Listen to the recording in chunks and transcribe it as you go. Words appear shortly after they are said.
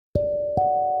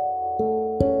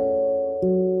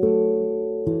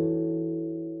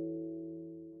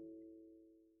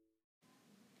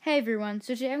everyone,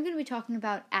 so today I'm going to be talking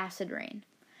about acid rain.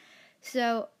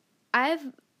 So,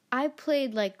 I've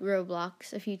played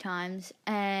Roblox a few times,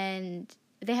 and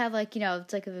they have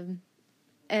it's like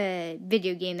a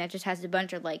video game that just has a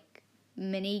bunch of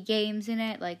mini games in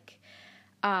it,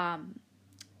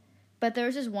 but there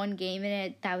was this one game in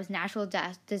it that was natural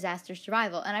disaster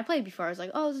survival, and I played before. I was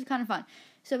like, oh, this is kind of fun.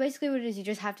 So basically what it is, you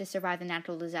just have to survive a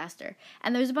natural disaster.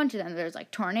 And there's a bunch of them. There's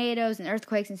tornadoes and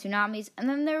earthquakes and tsunamis. And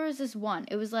then there was this one.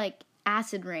 It was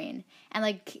acid rain.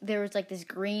 And there was this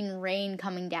green rain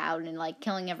coming down and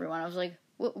killing everyone. I was like,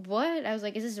 what? I was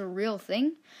like, is this a real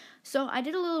thing? So I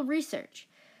did a little research.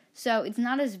 So it's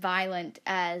not as violent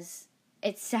as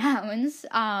it sounds.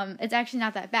 It's actually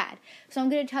not that bad. So I'm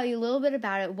going to tell you a little bit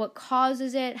about it, what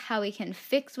causes it, how we can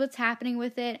fix what's happening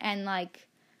with it, and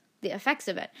the effects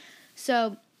of it.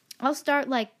 So I'll start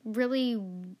really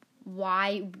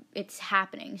why it's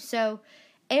happening. So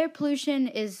air pollution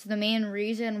is the main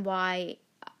reason why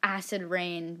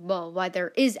why there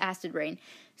is acid rain.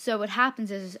 So what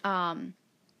happens is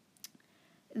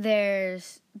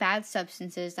there's bad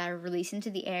substances that are released into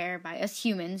the air by us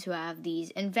humans who have these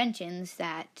inventions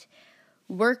that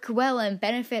work well and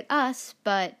benefit us,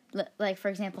 but for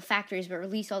example, factories will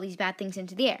release all these bad things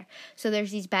into the air. So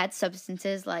there's these bad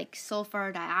substances like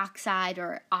sulfur dioxide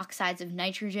or oxides of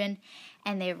nitrogen,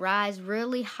 and they rise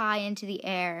really high into the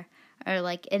air or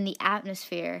in the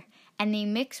atmosphere, and they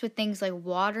mix with things like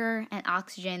water and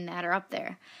oxygen that are up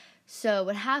there. So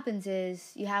what happens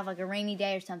is you have a rainy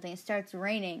day or something, it starts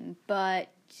raining, but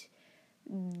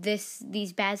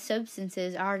these bad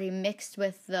substances are already mixed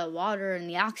with the water and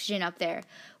the oxygen up there,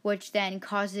 which then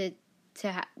causes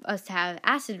us to have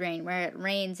acid rain, where it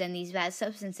rains and these bad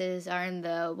substances are in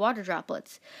the water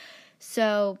droplets.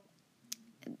 So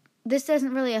this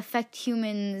doesn't really affect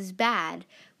humans bad.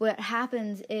 What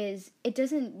happens is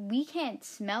we can't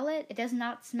smell it. It does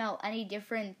not smell any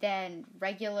different than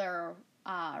regular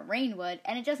rain would,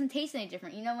 and it doesn't taste any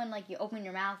different. You know when you open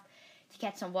your mouth to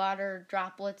catch some water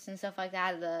droplets and stuff like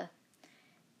that,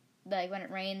 when it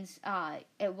rains,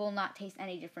 it will not taste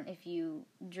any different if you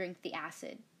drink the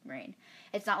acid rain.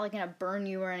 It's not gonna burn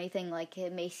you or anything like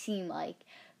it may seem like,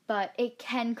 but it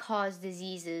can cause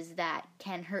diseases that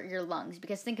can hurt your lungs,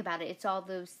 because think about it, it's all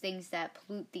those things that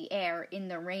pollute the air in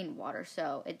the rainwater,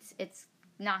 so it's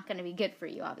not gonna be good for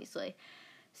you, obviously.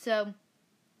 So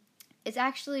it's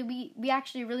actually, we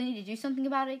actually really need to do something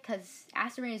about it, because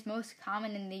acid rain is most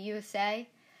common in the USA.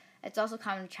 It's also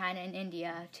common in China and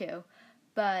India, too.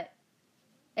 But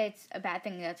it's a bad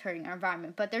thing that's hurting our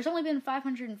environment. But there's only been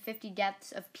 550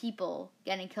 deaths of people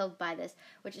getting killed by this,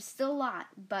 which is still a lot,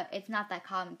 but it's not that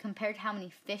common compared to how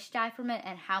many fish die from it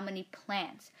and how many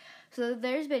plants. So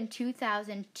there's been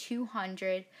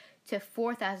 2,200 to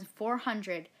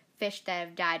 4,400 fish that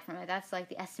have died from it. That's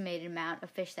the estimated amount of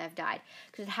fish that have died.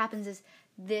 Because what happens is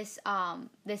this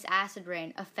acid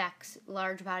rain affects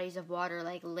large bodies of water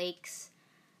like lakes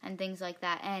and things like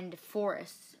that, and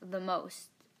forests the most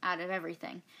out of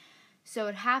everything. So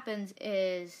what happens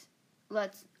is,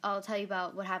 I'll tell you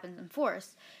about what happens in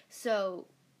forests. So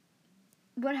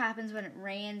what happens when it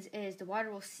rains is the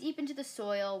water will seep into the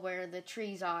soil where the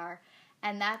trees are,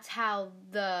 and that's how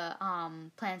the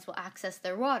plants will access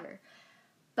their water.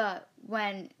 But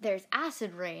when there's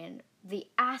acid rain, the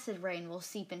acid rain will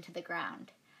seep into the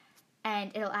ground, and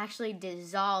it'll actually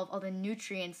dissolve all the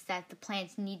nutrients that the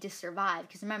plants need to survive.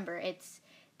 Because remember, it's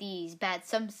these bad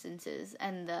substances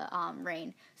and the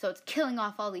rain, so it's killing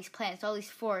off all these plants, all these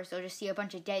forests. They'll just see a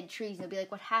bunch of dead trees, and they'll be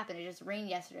like, what happened? It just rained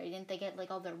yesterday. Didn't they get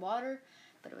all their water?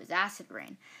 But it was acid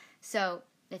rain. So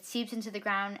it seeps into the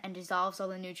ground and dissolves all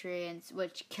the nutrients,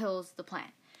 which kills the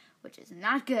plant, which is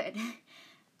not good.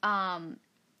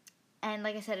 And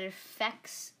like I said, it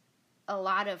affects a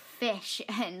lot of fish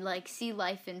and sea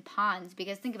life in ponds,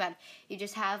 because think about it, you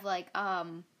just have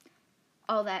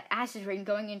all that acid rain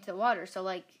going into the water, so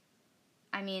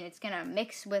it's gonna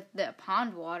mix with the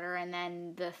pond water, and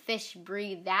then the fish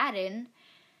breathe that in,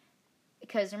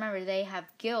 because remember, they have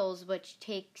gills which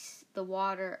takes the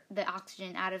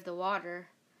oxygen out of the water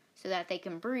so that they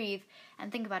can breathe.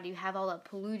 And think about it, you have all that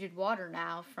polluted water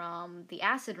now from the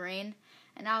acid rain,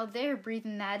 and now they're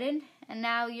breathing that in, and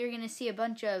now you're going to see a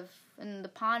bunch of, in the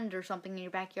pond or something in your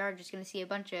backyard, just going to see a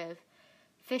bunch of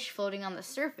fish floating on the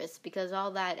surface, because all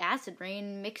that acid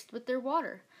rain mixed with their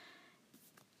water.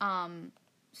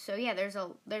 So yeah, there's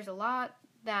a lot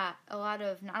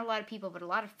of, not a lot of people, but a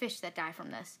lot of fish that die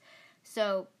from this.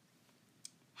 So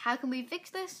how can we fix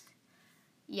this?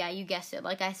 Yeah, you guessed it.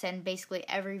 Like I said in basically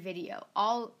every video,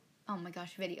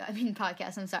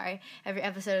 podcast, I'm sorry, every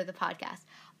episode of the podcast.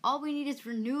 All we need is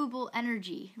renewable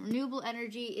energy. Renewable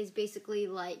energy is basically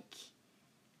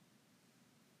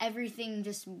everything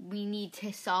we need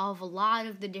to solve a lot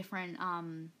of the different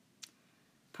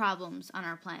problems on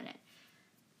our planet.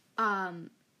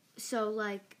 So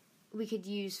like we could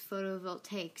use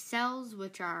photovoltaic cells,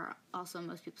 which are also,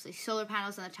 most people say, solar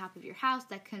panels on the top of your house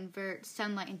that convert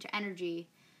sunlight into energy,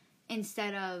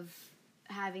 instead of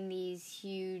having these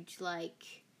huge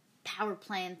like power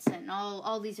plants and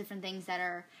all these different things that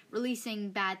are releasing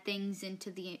bad things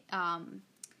into the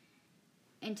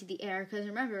air. Because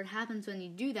remember, what happens when you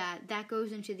do that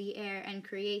goes into the air and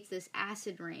creates this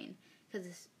acid rain,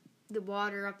 because the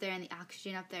water up there and the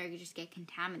oxygen up there just get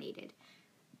contaminated.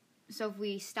 So if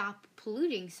we stop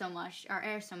polluting our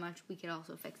air so much, we could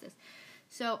also fix this.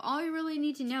 So all you really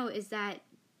need to know is that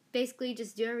basically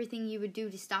just do everything you would do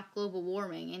to stop global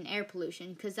warming and air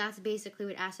pollution, because that's basically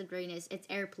what acid rain is. It's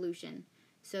air pollution,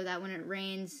 so that when it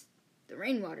rains, the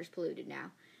rainwater's polluted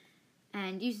now.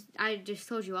 And I just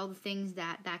told you all the things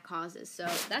that causes. So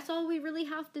that's all we really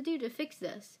have to do to fix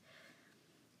this.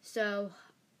 So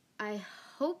I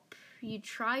hope you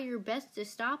try your best to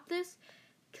stop this,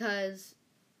 because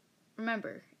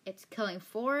remember, it's killing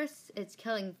forests, it's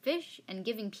killing fish, and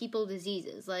giving people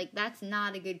diseases. Like, that's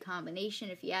not a good combination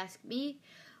if you ask me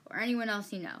or anyone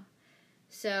else you know.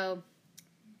 So,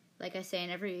 like I say in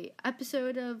every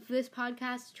episode of this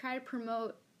podcast, try to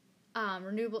promote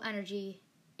renewable energy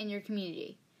in your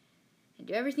community. And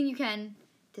do everything you can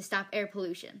to stop air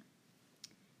pollution.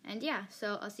 And yeah,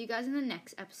 so I'll see you guys in the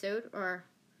next episode, or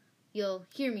you'll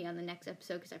hear me on the next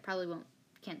episode, because I probably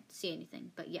can't see anything,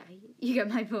 but yeah, you get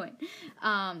my point.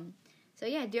 So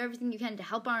yeah, do everything you can to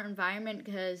help our environment,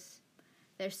 because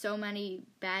there's so many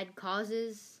bad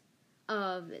causes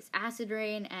of this acid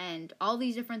rain and all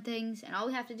these different things, and all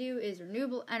we have to do is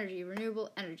renewable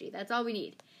energy. That's all we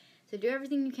need. So do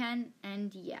everything you can,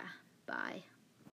 and yeah, bye.